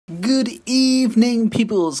Good evening,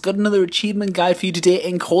 peoples. Got another achievement guide for you today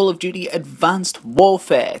in Call of Duty Advanced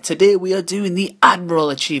Warfare. Today we are doing the Admiral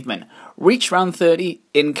achievement. Reach round 30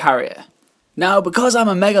 in carrier. Now, because I'm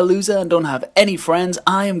a mega loser and don't have any friends,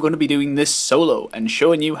 I am going to be doing this solo and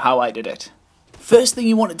showing you how I did it. First thing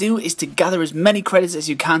you want to do is to gather as many credits as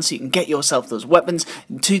you can so you can get yourself those weapons.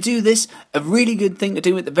 To do this, a really good thing to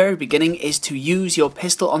do at the very beginning is to use your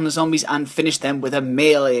pistol on the zombies and finish them with a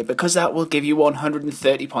melee, because that will give you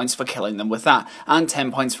 130 points for killing them with that, and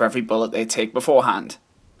 10 points for every bullet they take beforehand.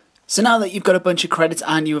 So now that you've got a bunch of credits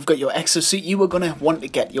and you have got your exosuit, you are going to want to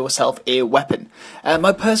get yourself a weapon.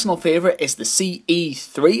 My personal favourite is the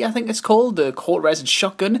CE3, I think it's called, the cold resin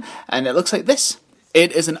shotgun, and it looks like this.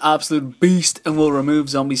 It is an absolute beast and will remove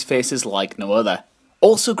zombies' faces like no other.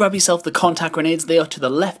 Also grab yourself the contact grenades. They are to the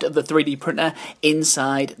left of the 3D printer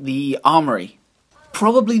inside the armory.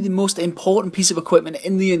 Probably the most important piece of equipment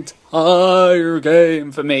in the entire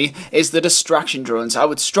game for me is the distraction drones. I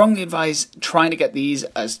would strongly advise trying to get these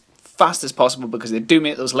as fast as possible because they do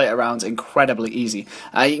make those later rounds incredibly easy.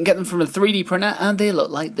 You can get them from a 3D printer and they look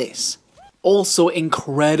like this. Also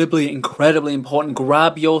incredibly important,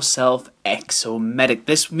 grab yourself Exomedic.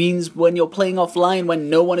 This means when you're playing offline, when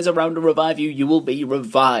no one is around to revive you, you will be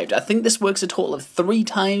revived. I think this works a total of 3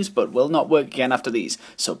 times, but will not work again after these,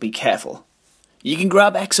 so be careful. You can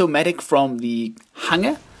grab Exomedic from the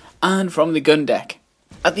hangar and from the gun deck.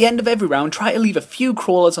 At the end of every round, try to leave a few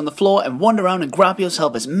crawlers on the floor and wander around and grab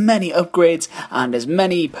yourself as many upgrades and as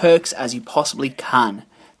many perks as you possibly can.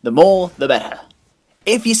 The more, the better.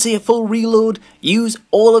 If you see a full reload, use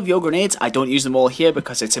all of your grenades. I don't use them all here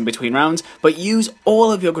because it's in between rounds, but use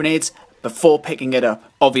all of your grenades before picking it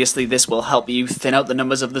up. Obviously this will help you thin out the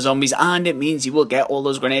numbers of the zombies, and it means you will get all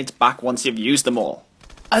those grenades back once you've used them all.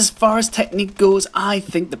 As far as technique goes, I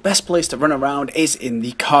think the best place to run around is in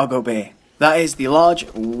the cargo bay. That is the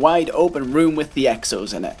large, wide open room with the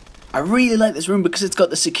exos in it. I really like this room because it's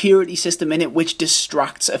got the security system in it which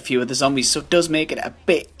distracts a few of the zombies, so it does make it a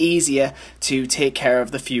bit easier to take care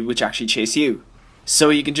of the few which actually chase you.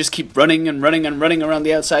 So you can just keep running and running and running around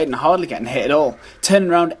the outside and hardly getting hit at all, turning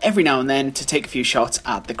around every now and then to take a few shots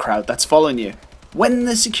at the crowd that's following you. When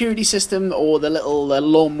the security system or the little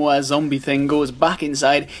lawnmower zombie thing goes back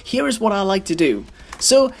inside, here is what I like to do.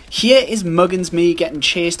 So here is Muggins me getting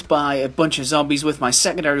chased by a bunch of zombies with my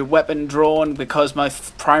secondary weapon drawn because my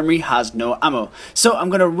primary has no ammo. So I'm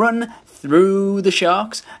going to run through the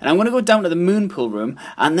sharks and I'm going to go down to the moon pool room,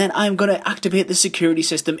 and then I'm going to activate the security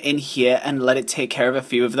system in here and let it take care of a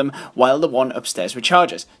few of them while the one upstairs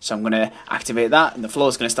recharges. So I'm going to activate that and the floor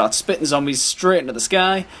is going to start spitting zombies straight into the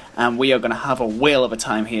sky, and we are going to have a whale of a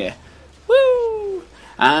time here. Woo!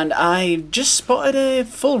 And I just spotted a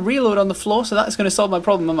full reload on the floor, so that is going to solve my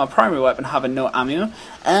problem with my primary weapon having no ammo.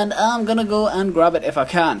 And I'm going to go and grab it if I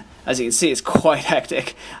can. As you can see, it's quite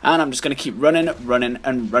hectic. And I'm just going to keep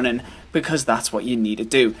running, because that's what you need to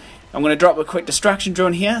do. I'm going to drop a quick distraction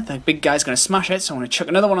drone here. The big guy's going to smash it, so I'm going to chuck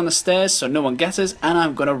another one on the stairs so no one gets us. And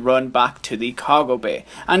I'm going to run back to the cargo bay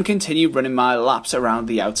and continue running my laps around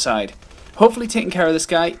the outside. Hopefully taking care of this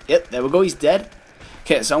guy. Yep, there we go, he's dead.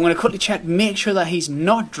 Okay, so I'm going to quickly check, make sure that he's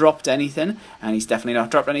not dropped anything, and he's definitely not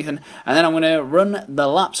dropped anything, and then I'm going to run the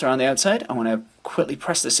laps around the outside. I want to quickly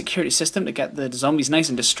press the security system to get the zombies nice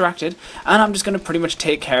and distracted, and I'm just going to pretty much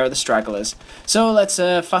take care of the stragglers. So let's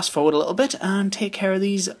fast forward a little bit and take care of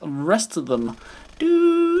these rest of them.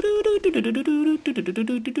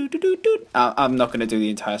 I'm not going to do the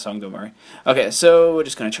entire song, don't worry. Okay, so we're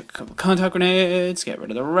just going to chuck a couple contact grenades, get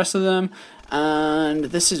rid of the rest of them, and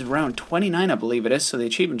this is round 29, I believe it is, so the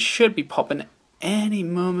achievement should be popping any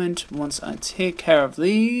moment once I take care of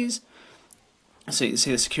these. So you can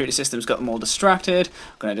see the security system's got them all distracted.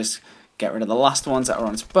 I'm going to just get rid of the last ones that are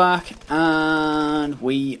on its back, and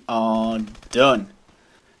we are done.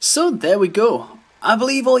 So there we go. I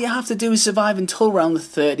believe all you have to do is survive until round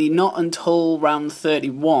 30, not until round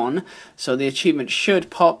 31. So the achievement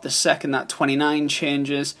should pop the second that 29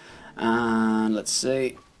 changes. And let's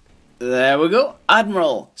see. There we go.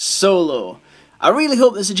 Admiral Solo. I really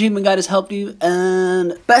hope this achievement guide has helped you.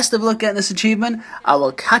 And best of luck getting this achievement. I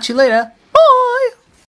will catch you later. Bye!